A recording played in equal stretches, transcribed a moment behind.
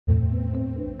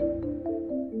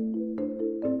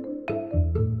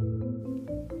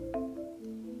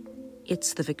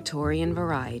It's the Victorian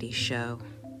Variety Show.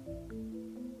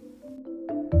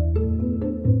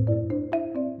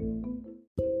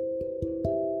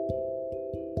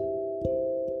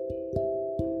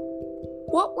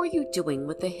 What were you doing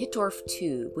with the Hittorf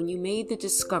tube when you made the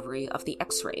discovery of the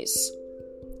X-rays?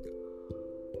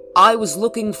 I was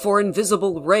looking for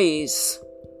invisible rays.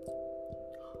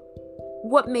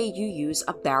 What made you use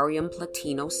a barium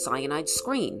platinocyanide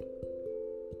screen?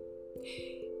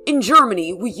 In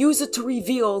Germany, we use it to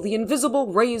reveal the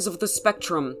invisible rays of the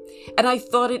spectrum, and I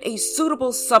thought it a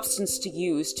suitable substance to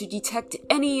use to detect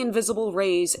any invisible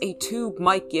rays a tube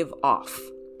might give off.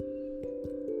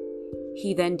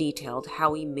 He then detailed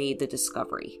how he made the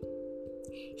discovery.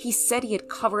 He said he had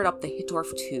covered up the Hittorf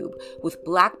tube with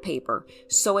black paper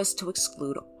so as to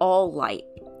exclude all light,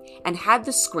 and had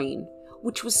the screen,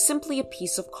 which was simply a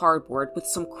piece of cardboard with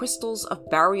some crystals of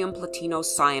barium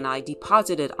platinocyanide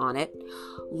deposited on it,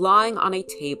 lying on a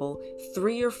table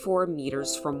 3 or 4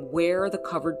 meters from where the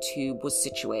covered tube was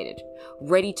situated,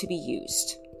 ready to be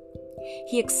used.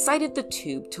 He excited the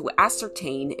tube to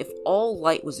ascertain if all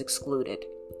light was excluded.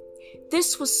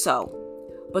 This was so,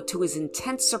 but to his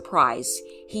intense surprise,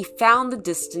 he found the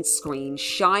distance screen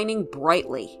shining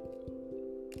brightly.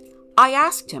 I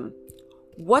asked him,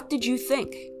 "What did you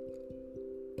think?"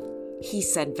 He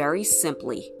said very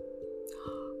simply,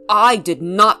 "I did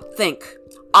not think.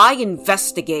 I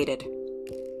investigated."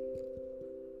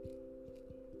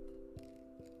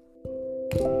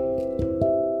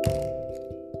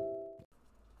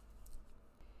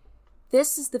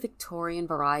 This is the Victorian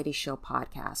Variety Show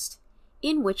podcast,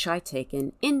 in which I take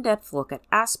an in-depth look at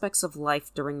aspects of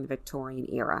life during the Victorian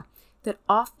era that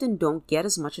often don't get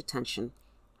as much attention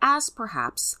as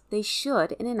perhaps they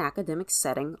should in an academic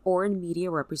setting or in media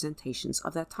representations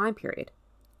of that time period.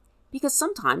 Because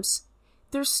sometimes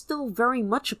they're still very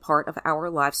much a part of our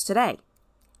lives today,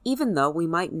 even though we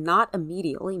might not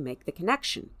immediately make the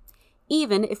connection,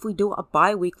 even if we do a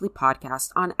bi-weekly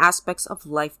podcast on aspects of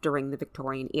life during the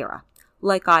Victorian era,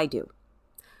 like I do.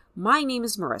 My name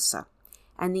is Marissa,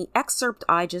 and the excerpt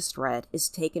I just read is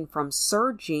taken from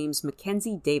Sir James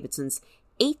Mackenzie Davidson's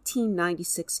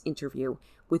 1896 interview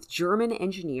with German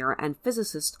engineer and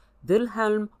physicist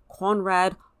Wilhelm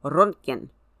Conrad Röntgen.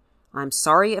 I'm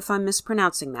sorry if I'm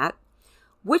mispronouncing that,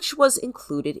 which was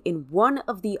included in one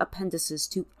of the appendices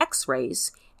to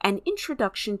X-rays, an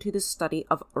introduction to the study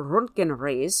of Röntgen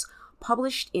rays,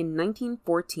 published in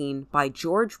 1914 by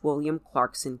George William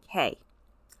Clarkson Kay.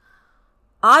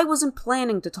 I wasn't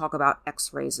planning to talk about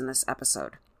X-rays in this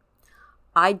episode.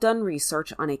 I'd done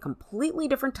research on a completely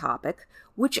different topic,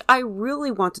 which I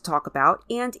really want to talk about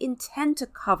and intend to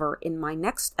cover in my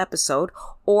next episode,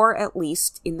 or at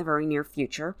least in the very near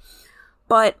future.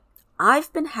 But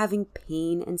I've been having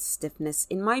pain and stiffness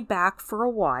in my back for a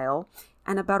while,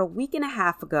 and about a week and a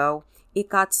half ago, it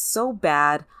got so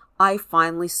bad I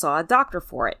finally saw a doctor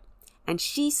for it, and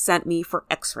she sent me for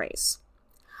X-rays.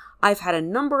 I've had a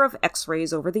number of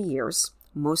X-rays over the years,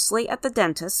 mostly at the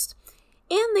dentist,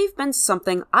 and they've been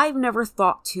something I've never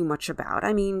thought too much about.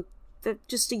 I mean, they're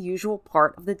just a usual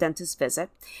part of the dentist visit.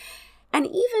 And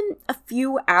even a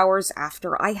few hours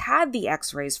after I had the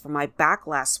X-rays for my back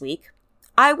last week,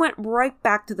 I went right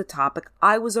back to the topic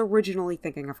I was originally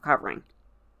thinking of covering.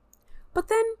 But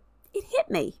then it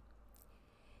hit me.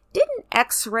 Didn't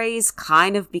X-rays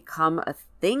kind of become a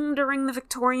thing during the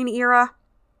Victorian era?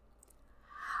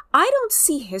 I don't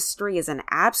see history as an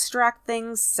abstract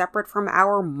thing separate from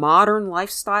our modern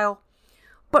lifestyle,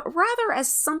 but rather as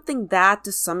something that,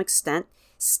 to some extent,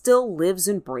 still lives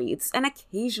and breathes and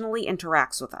occasionally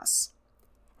interacts with us.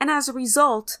 And as a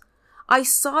result, I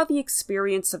saw the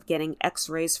experience of getting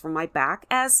X-rays from my back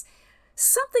as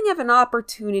something of an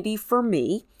opportunity for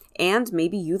me, and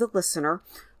maybe you the listener,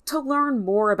 to learn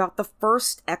more about the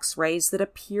first X-rays that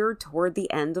appeared toward the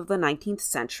end of the 19th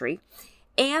century,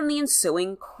 and the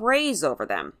ensuing craze over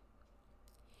them.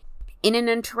 In an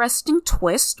interesting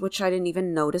twist, which I didn't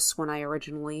even notice when I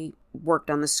originally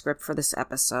worked on the script for this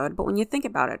episode, but when you think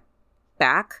about it,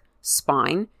 back,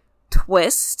 spine,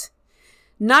 twist,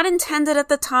 not intended at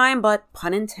the time, but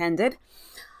pun intended,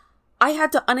 I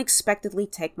had to unexpectedly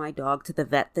take my dog to the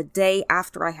vet the day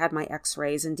after I had my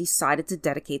X-rays and decided to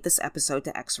dedicate this episode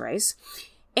to X-rays,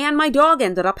 and my dog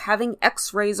ended up having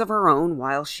X-rays of her own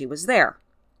while she was there.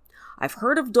 I've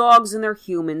heard of dogs and their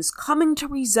humans coming to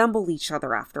resemble each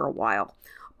other after a while,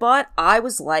 but I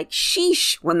was like,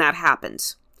 sheesh, when that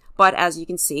happened. But as you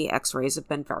can see, X-rays have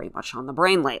been very much on the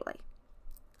brain lately.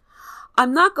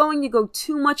 I'm not going to go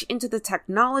too much into the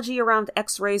technology around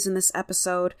X-rays in this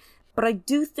episode, but I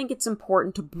do think it's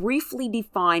important to briefly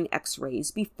define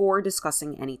X-rays before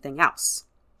discussing anything else.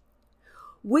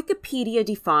 Wikipedia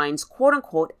defines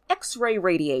quote-unquote X-ray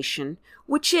radiation,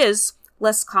 which is,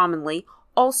 less commonly,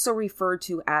 also referred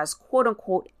to as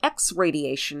quote-unquote X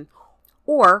radiation,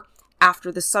 or,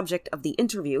 after the subject of the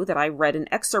interview that I read an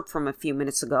excerpt from a few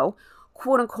minutes ago,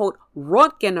 quote-unquote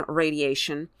Röntgen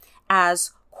radiation,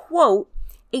 as, quote,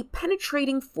 a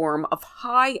penetrating form of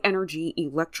high-energy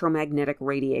electromagnetic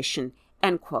radiation,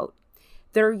 end quote.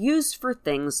 They're used for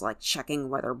things like checking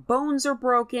whether bones are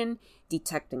broken,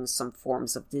 detecting some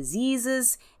forms of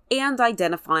diseases, and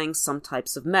identifying some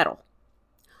types of metal.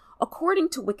 According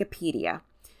to Wikipedia,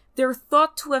 they're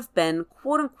thought to have been,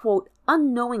 quote-unquote,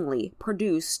 unknowingly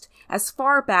produced as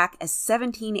far back as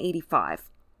 1785,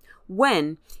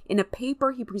 when, in a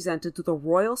paper he presented to the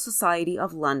Royal Society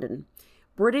of London,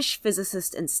 British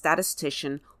physicist and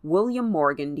statistician William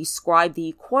Morgan described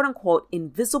the, quote-unquote,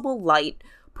 invisible light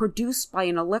produced by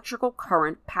an electrical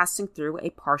current passing through a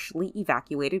partially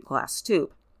evacuated glass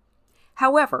tube.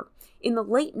 However, in the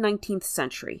late 19th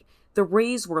century, the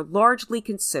rays were largely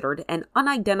considered an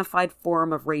unidentified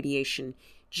form of radiation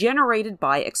generated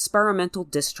by experimental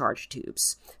discharge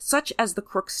tubes, such as the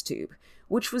Crookes tube,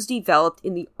 which was developed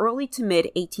in the early to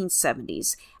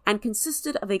mid-1870s and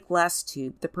consisted of a glass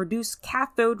tube that produced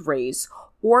cathode rays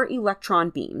or electron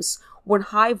beams when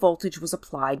high voltage was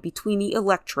applied between the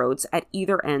electrodes at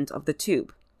either end of the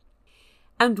tube.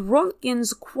 And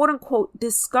Röntgen's quote-unquote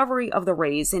discovery of the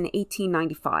rays in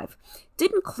 1895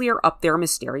 didn't clear up their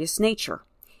mysterious nature.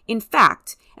 In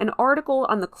fact, an article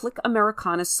on the Click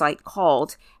Americana site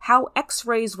called How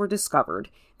X-Rays Were Discovered,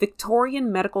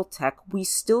 Victorian Medical Tech We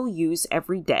Still Use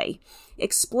Every Day,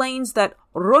 explains that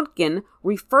Röntgen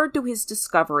referred to his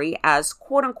discovery as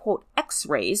quote-unquote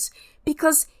X-rays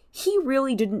because he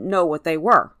really didn't know what they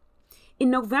were.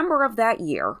 In November of that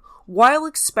year, while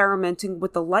experimenting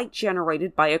with the light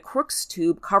generated by a Crookes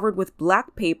tube covered with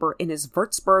black paper in his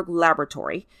Würzburg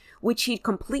laboratory, which he'd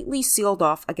completely sealed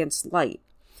off against light,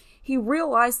 he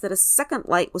realized that a second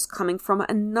light was coming from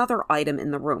another item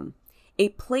in the room, a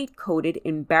plate coated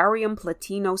in barium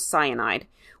platinocyanide,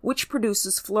 which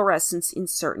produces fluorescence in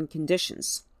certain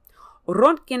conditions.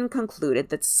 Röntgen concluded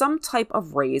that some type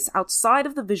of rays outside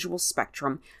of the visual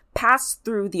spectrum passed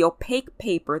through the opaque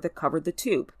paper that covered the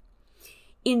tube.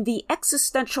 In the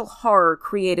existential horror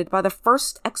created by the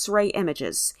first X-ray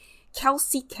images,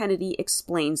 Kelsey Kennedy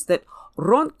explains that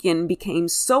Röntgen became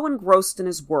so engrossed in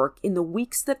his work in the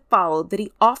weeks that followed that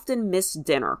he often missed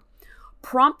dinner,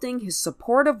 prompting his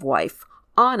supportive wife,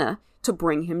 Anna, to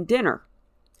bring him dinner.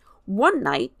 One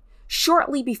night,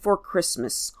 shortly before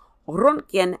Christmas,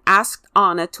 Röntgen asked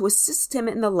Anna to assist him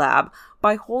in the lab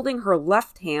by holding her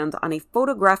left hand on a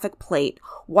photographic plate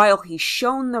while he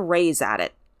shone the rays at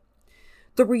it.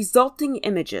 The resulting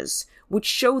images, which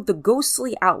showed the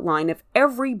ghostly outline of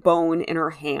every bone in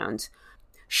her hand,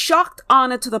 shocked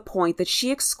Anna to the point that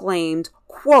she exclaimed,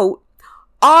 quote,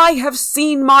 "I have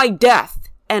seen my death,"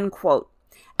 end quote,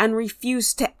 and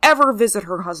refused to ever visit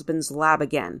her husband's lab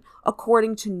again,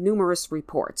 according to numerous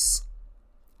reports.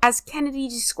 As Kennedy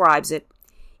describes it,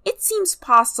 it seems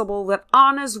possible that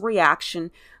Anna's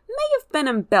reaction may have been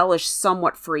embellished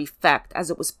somewhat for effect as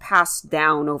it was passed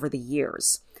down over the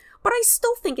years, but I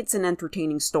still think it's an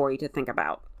entertaining story to think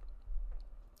about.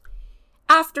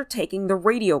 After taking the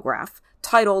radiograph,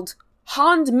 titled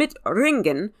Hand mit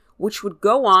Ringen, which would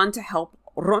go on to help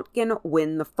Röntgen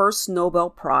win the first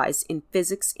Nobel Prize in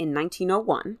Physics in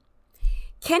 1901,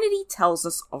 Kennedy tells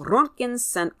us Röntgen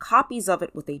sent copies of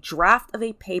it with a draft of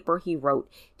a paper he wrote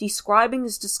describing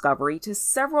his discovery to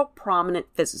several prominent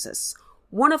physicists,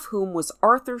 one of whom was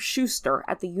Arthur Schuster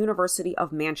at the University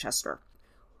of Manchester,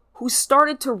 who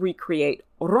started to recreate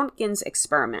Röntgen's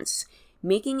experiments,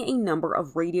 making a number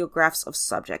of radiographs of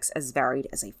subjects as varied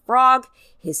as a frog,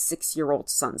 his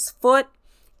 6-year-old son's foot,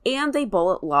 and a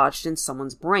bullet lodged in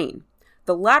someone's brain,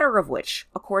 the latter of which,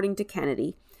 according to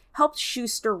Kennedy, helped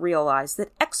Schuster realize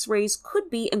that X-rays could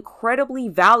be incredibly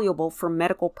valuable for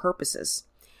medical purposes.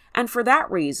 And for that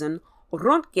reason,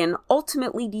 Röntgen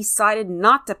ultimately decided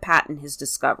not to patent his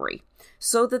discovery,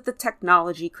 so that the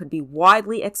technology could be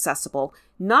widely accessible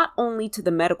not only to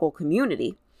the medical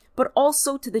community, but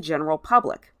also to the general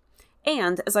public.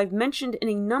 And, as I've mentioned in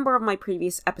a number of my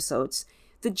previous episodes,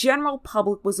 the general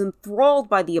public was enthralled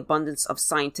by the abundance of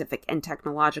scientific and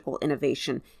technological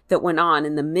innovation that went on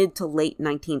in the mid to late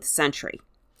 19th century.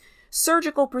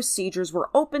 Surgical procedures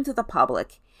were open to the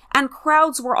public, and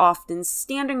crowds were often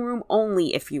standing room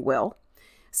only, if you will.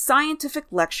 Scientific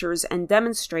lectures and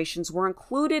demonstrations were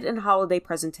included in holiday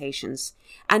presentations,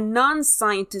 and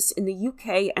non-scientists in the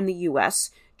UK and the US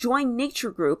joined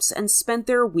nature groups and spent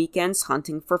their weekends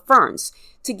hunting for ferns,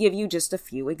 to give you just a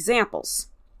few examples.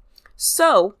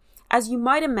 So, As you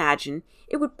might imagine,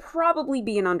 it would probably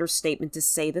be an understatement to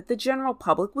say that the general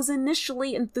public was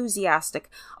initially enthusiastic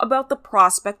about the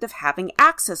prospect of having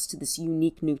access to this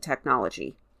unique new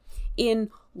technology. In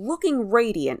Looking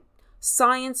Radiant,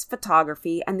 Science,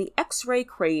 Photography, and the X-ray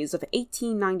Craze of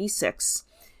 1896,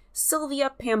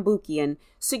 Sylvia Pambukian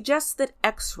suggests that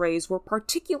X-rays were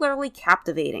particularly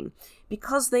captivating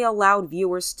because they allowed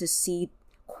viewers to see,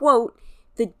 quote,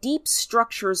 the deep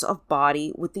structures of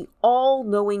body with the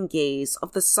all-knowing gaze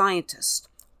of the scientist,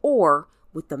 or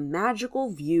with the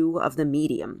magical view of the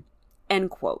medium, end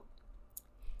quote.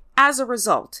 As a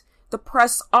result, the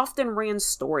press often ran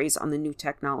stories on the new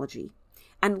technology,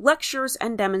 and lectures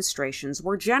and demonstrations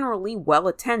were generally well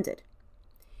attended.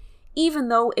 Even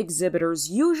though exhibitors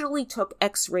usually took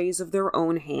X-rays of their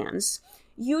own hands,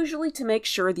 usually to make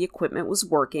sure the equipment was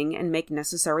working and make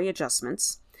necessary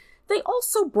adjustments, they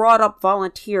also brought up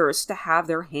volunteers to have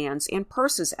their hands and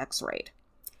purses X-rayed.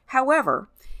 However,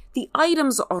 the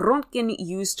items Röntgen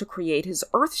used to create his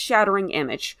earth-shattering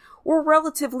image were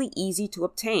relatively easy to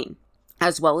obtain,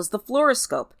 as well as the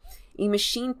fluoroscope, a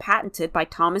machine patented by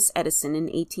Thomas Edison in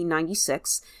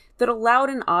 1896 that allowed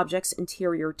an object's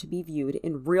interior to be viewed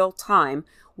in real time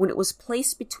when it was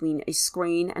placed between a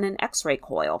screen and an X-ray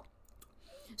coil.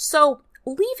 So,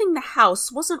 leaving the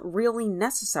house wasn't really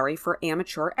necessary for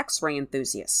amateur X-ray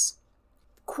enthusiasts.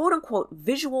 Quote-unquote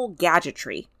visual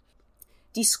gadgetry,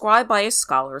 described by a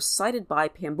scholar cited by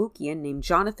Pambukian named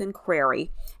Jonathan Crary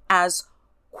as,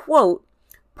 quote,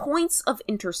 points of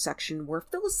intersection where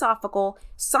philosophical,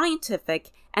 scientific,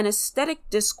 and aesthetic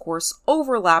discourse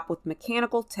overlap with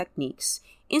mechanical techniques,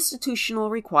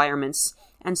 institutional requirements,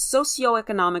 and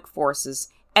socioeconomic forces,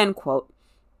 end quote,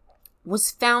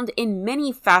 was found in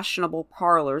many fashionable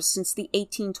parlors since the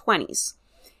 1820s.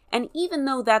 And even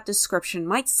though that description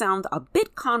might sound a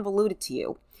bit convoluted to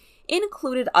you, it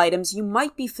included items you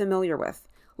might be familiar with,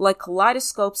 like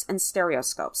kaleidoscopes and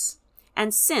stereoscopes.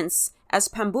 And since, as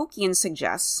Pambukian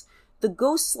suggests, the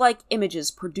ghost-like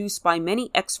images produced by many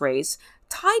X-rays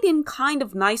tied in kind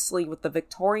of nicely with the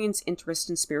Victorians' interest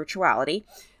in spirituality,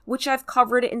 which I've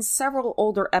covered in several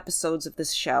older episodes of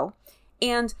this show,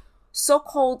 and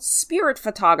so-called spirit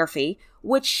photography,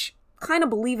 which, kind of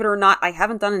believe it or not, I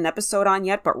haven't done an episode on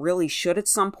yet, but really should at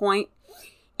some point.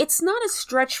 It's not a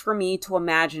stretch for me to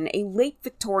imagine a late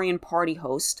Victorian party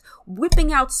host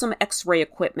whipping out some X-ray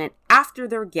equipment after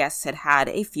their guests had had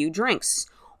a few drinks,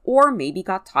 or maybe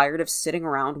got tired of sitting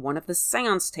around one of the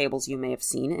seance tables you may have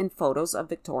seen in photos of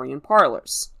Victorian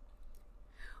parlors.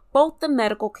 Both the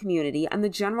medical community and the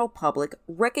general public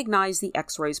recognize the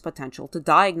X-ray's potential to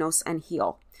diagnose and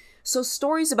heal, so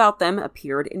stories about them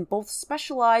appeared in both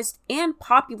specialized and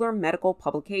popular medical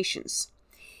publications.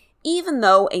 Even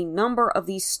though a number of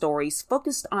these stories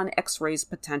focused on X-ray's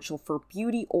potential for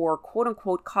beauty or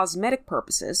quote-unquote cosmetic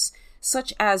purposes,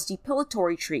 such as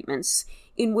depilatory treatments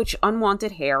in which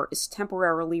unwanted hair is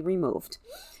temporarily removed.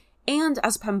 And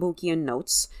as Pambukian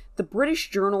notes, the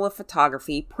British Journal of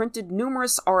Photography printed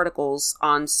numerous articles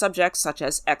on subjects such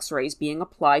as X-rays being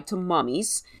applied to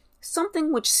mummies,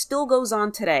 something which still goes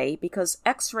on today because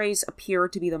X-rays appear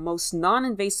to be the most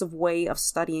non-invasive way of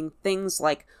studying things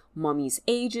like mummies'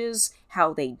 ages,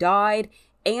 how they died,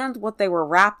 and what they were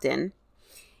wrapped in.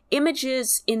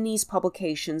 Images in these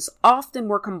publications often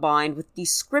were combined with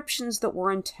descriptions that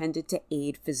were intended to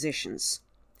aid physicians.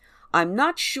 I'm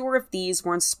not sure if these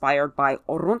were inspired by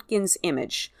Röntgen's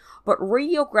image, but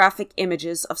radiographic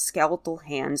images of skeletal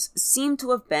hands seem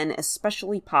to have been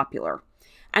especially popular,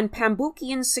 and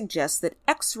Pambukian suggests that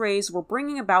X-rays were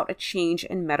bringing about a change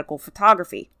in medical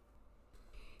photography.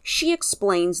 She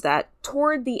explains that,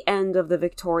 toward the end of the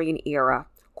Victorian era,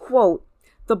 quote,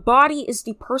 the body is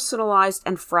depersonalized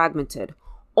and fragmented.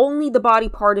 Only the body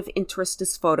part of interest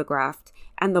is photographed,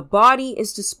 and the body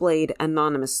is displayed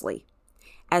anonymously.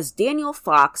 As Daniel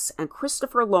Fox and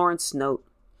Christopher Lawrence note,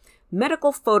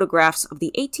 medical photographs of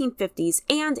the 1850s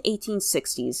and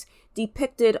 1860s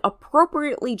depicted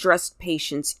appropriately dressed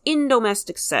patients in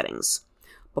domestic settings.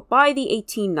 But by the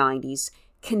 1890s,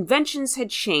 conventions had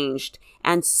changed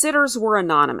and sitters were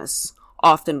anonymous,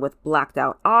 often with blacked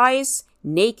out eyes,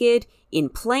 naked, in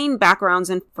plain backgrounds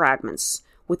and fragments,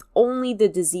 with only the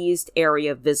diseased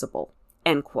area visible,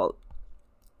 end quote.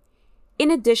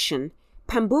 In addition,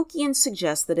 Pambukian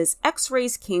suggests that as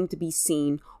X-rays came to be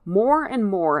seen more and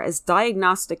more as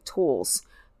diagnostic tools,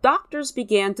 doctors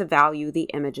began to value the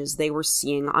images they were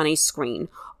seeing on a screen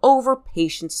over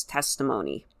patients'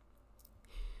 testimony.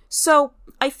 So,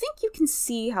 I think you can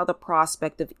see how the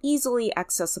prospect of easily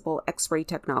accessible X-ray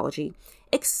technology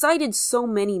excited so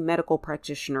many medical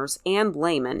practitioners and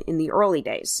laymen in the early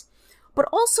days, but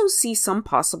also see some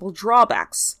possible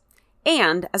drawbacks.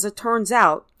 And, as it turns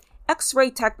out,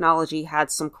 X-ray technology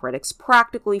had some critics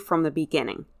practically from the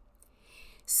beginning.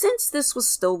 Since this was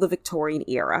still the Victorian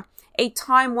era, a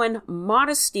time when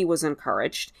modesty was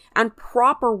encouraged and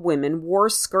proper women wore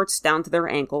skirts down to their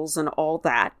ankles and all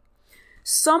that,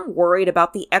 some worried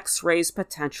about the X-ray's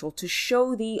potential to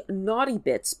show the naughty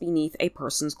bits beneath a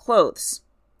person's clothes.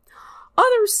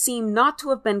 Others seem not to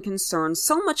have been concerned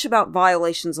so much about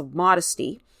violations of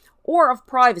modesty or of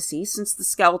privacy, since the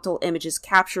skeletal images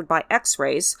captured by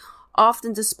X-rays,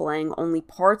 often displaying only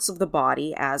parts of the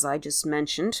body, as I just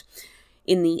mentioned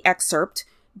in the excerpt,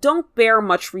 don't bear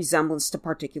much resemblance to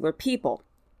particular people.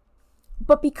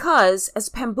 But because, as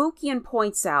Pambukian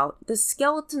points out, the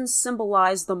skeletons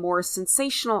symbolize the more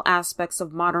sensational aspects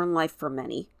of modern life for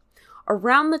many,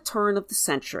 around the turn of the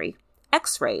century,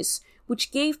 X-rays,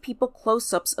 which gave people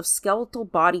close-ups of skeletal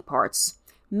body parts,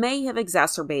 may have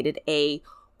exacerbated a,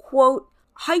 quote,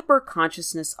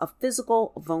 hyper-consciousness of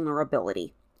physical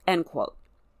vulnerability, end quote.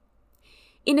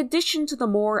 In addition to the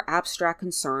more abstract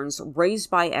concerns raised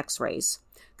by X-rays,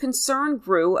 concern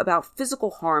grew about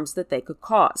physical harms that they could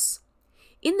cause.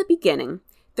 In the beginning,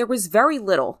 there was very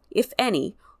little, if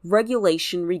any,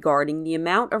 regulation regarding the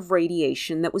amount of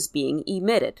radiation that was being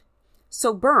emitted.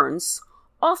 So burns,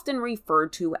 often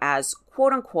referred to as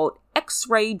quote-unquote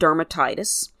X-ray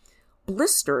dermatitis,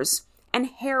 blisters, and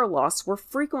hair loss were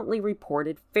frequently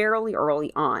reported fairly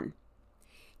early on.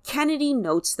 Kennedy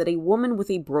notes that a woman with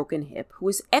a broken hip who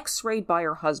was X-rayed by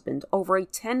her husband over a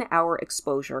 10-hour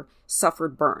exposure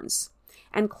suffered burns,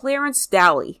 and Clarence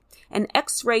Daly, an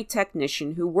X-ray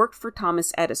technician who worked for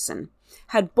Thomas Edison,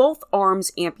 had both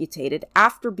arms amputated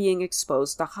after being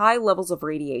exposed to high levels of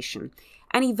radiation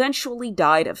and eventually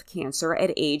died of cancer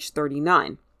at age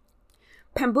 39.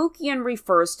 Pambukian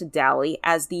refers to Daly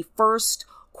as the first,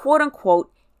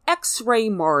 quote-unquote, X-ray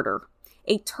martyr,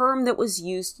 a term that was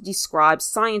used to describe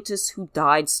scientists who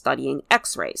died studying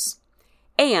X-rays.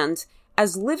 And,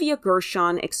 as Livia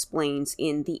Gershon explains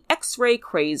in The X-ray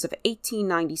Craze of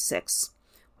 1896,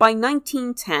 by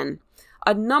 1910,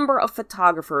 a number of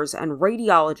photographers and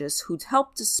radiologists who'd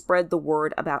helped to spread the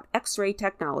word about X-ray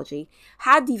technology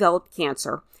had developed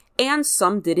cancer, and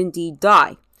some did indeed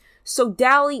die. So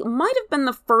Daly might have been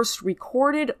the first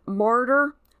recorded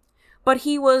martyr, but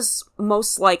he was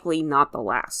most likely not the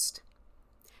last.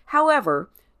 However,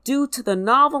 due to the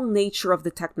novel nature of the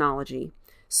technology,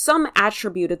 some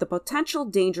attributed the potential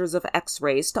dangers of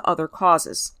X-rays to other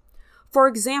causes. For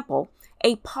example,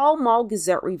 a Pall Mall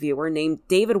Gazette reviewer named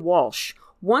David Walsh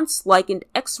once likened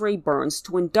X-ray burns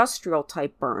to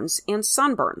industrial-type burns and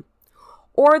sunburn,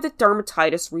 or that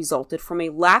dermatitis resulted from a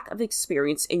lack of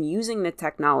experience in using the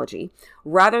technology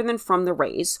rather than from the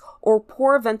rays or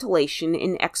poor ventilation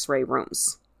in X-ray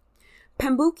rooms.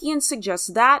 Pambukian suggests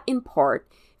that, in part,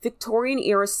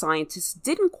 Victorian-era scientists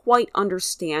didn't quite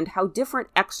understand how different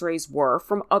X-rays were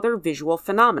from other visual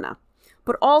phenomena,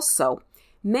 but also,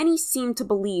 many seem to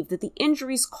believe that the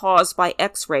injuries caused by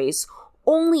X-rays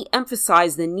only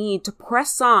emphasize the need to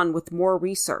press on with more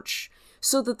research,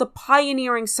 so that the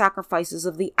pioneering sacrifices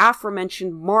of the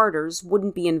aforementioned martyrs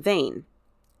wouldn't be in vain.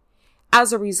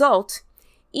 As a result,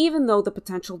 even though the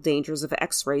potential dangers of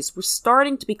X-rays were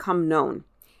starting to become known,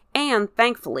 and,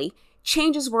 thankfully,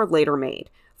 changes were later made.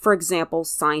 For example,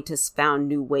 scientists found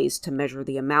new ways to measure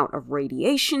the amount of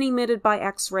radiation emitted by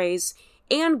X-rays,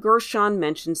 and Gershon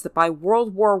mentions that by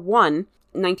World War I,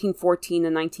 1914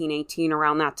 and 1918,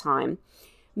 around that time,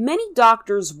 many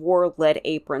doctors wore lead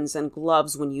aprons and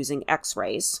gloves when using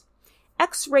X-rays.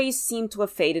 X-rays seem to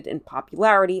have faded in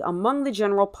popularity among the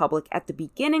general public at the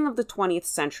beginning of the 20th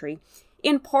century,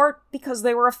 in part because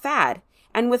they were a fad,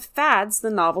 and with fads, the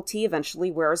novelty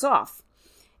eventually wears off.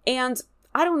 And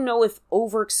I don't know if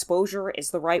overexposure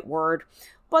is the right word,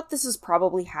 but this has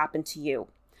probably happened to you.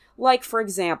 Like, for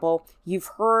example,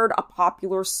 you've heard a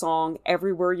popular song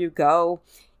everywhere you go,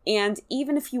 and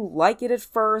even if you like it at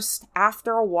first,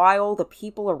 after a while the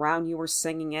people around you are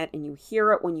singing it, and you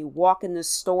hear it when you walk in the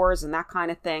stores and that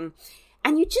kind of thing,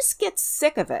 and you just get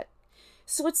sick of it.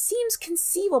 So it seems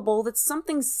conceivable that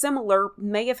something similar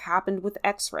may have happened with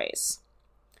X-rays.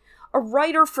 A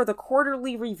writer for the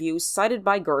Quarterly Review cited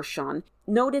by Gershon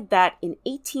noted that in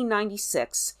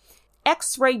 1896,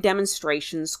 X-ray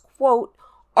demonstrations, quote,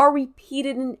 are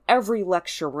repeated in every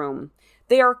lecture room.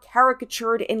 They are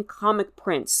caricatured in comic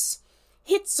prints.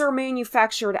 Hits are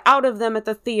manufactured out of them at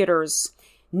the theaters.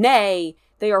 Nay,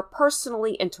 they are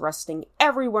personally interesting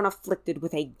everyone afflicted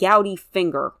with a gouty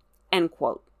finger, end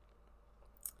quote.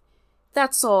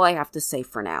 That's all I have to say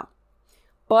for now.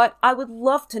 But I would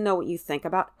love to know what you think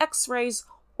about X-rays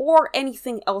or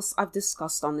anything else I've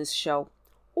discussed on this show.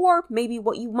 or maybe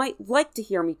what you might like to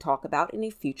hear me talk about in a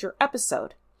future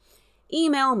episode.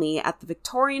 Email me at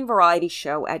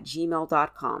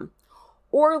thevictorianvarietyshow@gmail.com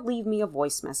or leave me a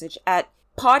voice message at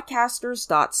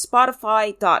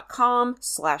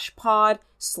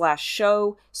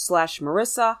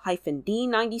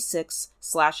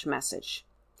podcasters.spotify.com/pod/show/Marissa-D96/message.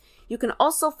 You can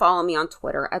also follow me on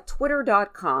Twitter at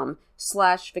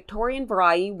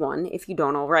twitter.com/VictorianVariety1 if you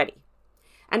don't already.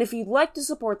 And if you'd like to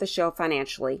support the show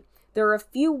financially, there are a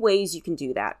few ways you can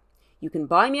do that. You can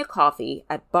buy me a coffee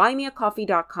at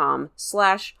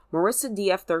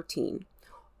buymeacoffee.com/MarissaDF13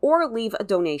 or leave a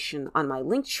donation on my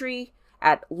Linktree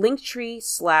at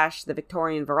Linktree/The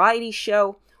Victorian Variety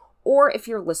Show, or if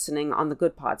you're listening on the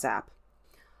Good Pods app.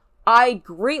 I'd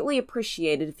greatly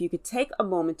appreciate it if you could take a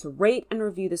moment to rate and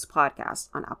review this podcast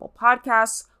on Apple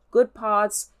Podcasts, Good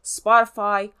Pods,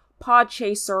 Spotify,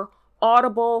 Podchaser,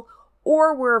 Audible,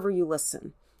 or wherever you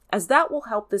listen, as that will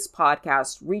help this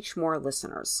podcast reach more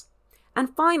listeners.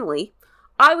 And finally,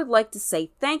 I would like to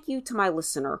say thank you to my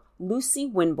listener, Lucy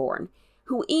Winborn,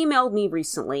 who emailed me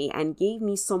recently and gave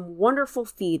me some wonderful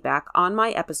feedback on my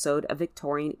episode of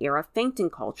Victorian-era fainting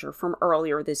culture from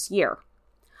earlier this year.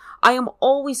 I am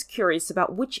always curious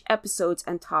about which episodes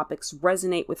and topics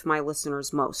resonate with my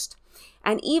listeners most.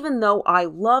 And even though I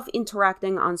love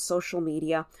interacting on social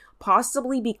media,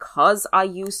 possibly because I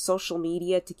use social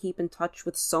media to keep in touch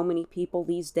with so many people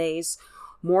these days,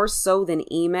 more so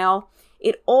than email,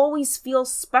 it always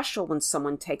feels special when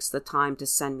someone takes the time to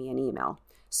send me an email.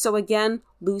 So again,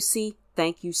 Lucy,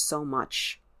 thank you so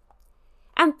much.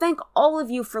 And thank all of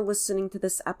you for listening to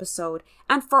this episode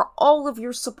and for all of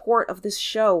your support of this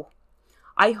show.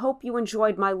 I hope you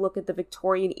enjoyed my look at the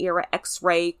Victorian-era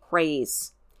X-ray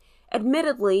craze.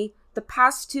 Admittedly, the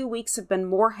past 2 weeks have been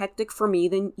more hectic for me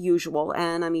than usual,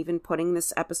 and I'm even putting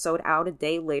this episode out a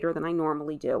day later than I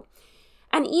normally do.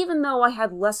 And even though I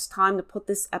had less time to put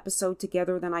this episode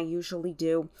together than I usually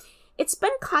do, it's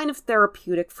been kind of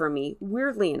therapeutic for me,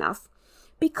 weirdly enough,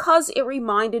 because it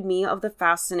reminded me of the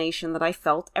fascination that I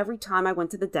felt every time I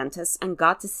went to the dentist and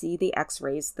got to see the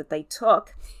x-rays that they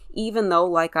took, even though,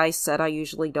 like I said, I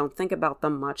usually don't think about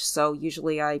them much, so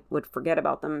usually I would forget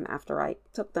about them after I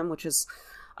took them, which is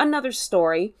another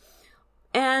story.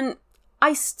 And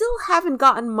I still haven't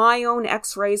gotten my own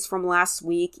x-rays from last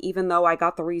week, even though I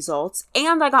got the results,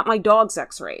 and I got my dog's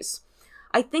x-rays.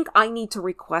 I think I need to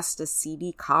request a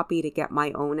CD copy to get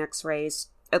my own x-rays,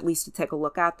 at least to take a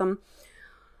look at them.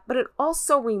 But it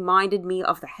also reminded me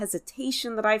of the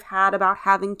hesitation that I've had about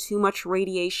having too much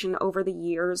radiation over the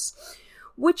years,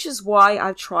 which is why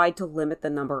I've tried to limit the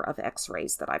number of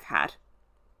x-rays that I've had.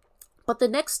 But the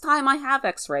next time I have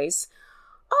x-rays,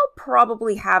 I'll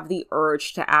probably have the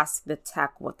urge to ask the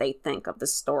tech what they think of the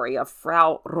story of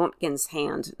Frau Röntgen's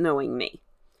hand knowing me.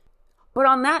 But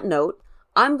on that note,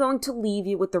 I'm going to leave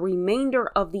you with the remainder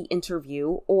of the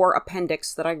interview or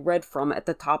appendix that I read from at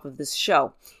the top of this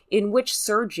show, in which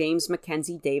Sir James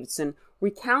Mackenzie Davidson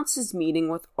recounts his meeting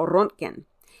with Röntgen.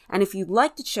 And if you'd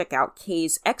like to check out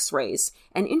Kay's X-rays,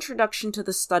 an introduction to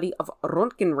the study of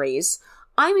Röntgen rays,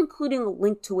 I'm including a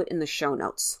link to it in the show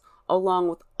notes, along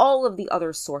with all of the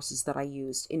other sources that I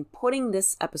used in putting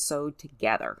this episode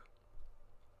together.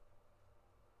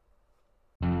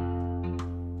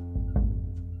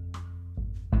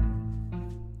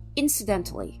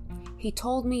 Incidentally, he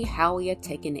told me how he had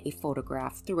taken a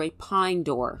photograph through a pine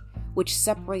door which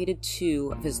separated two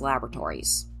of his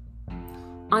laboratories.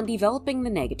 On developing the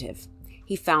negative,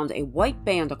 he found a white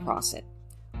band across it,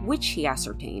 which he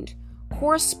ascertained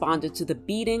corresponded to the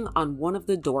beading on one of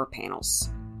the door panels.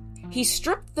 He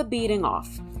stripped the beading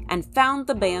off and found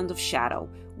the band of shadow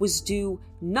was due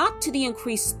not to the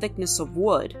increased thickness of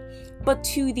wood, but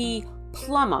to the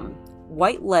plumum,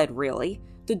 white lead really,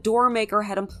 the doormaker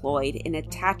had employed in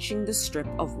attaching the strip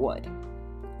of wood.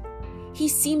 He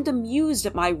seemed amused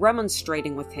at my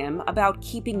remonstrating with him about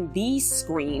keeping the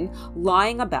screen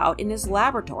lying about in his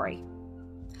laboratory.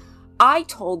 I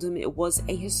told him it was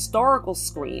a historical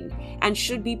screen and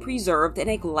should be preserved in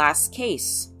a glass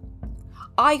case.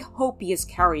 I hope he has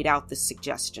carried out this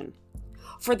suggestion,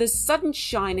 for the sudden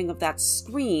shining of that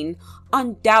screen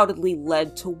undoubtedly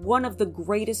led to one of the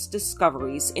greatest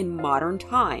discoveries in modern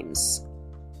times.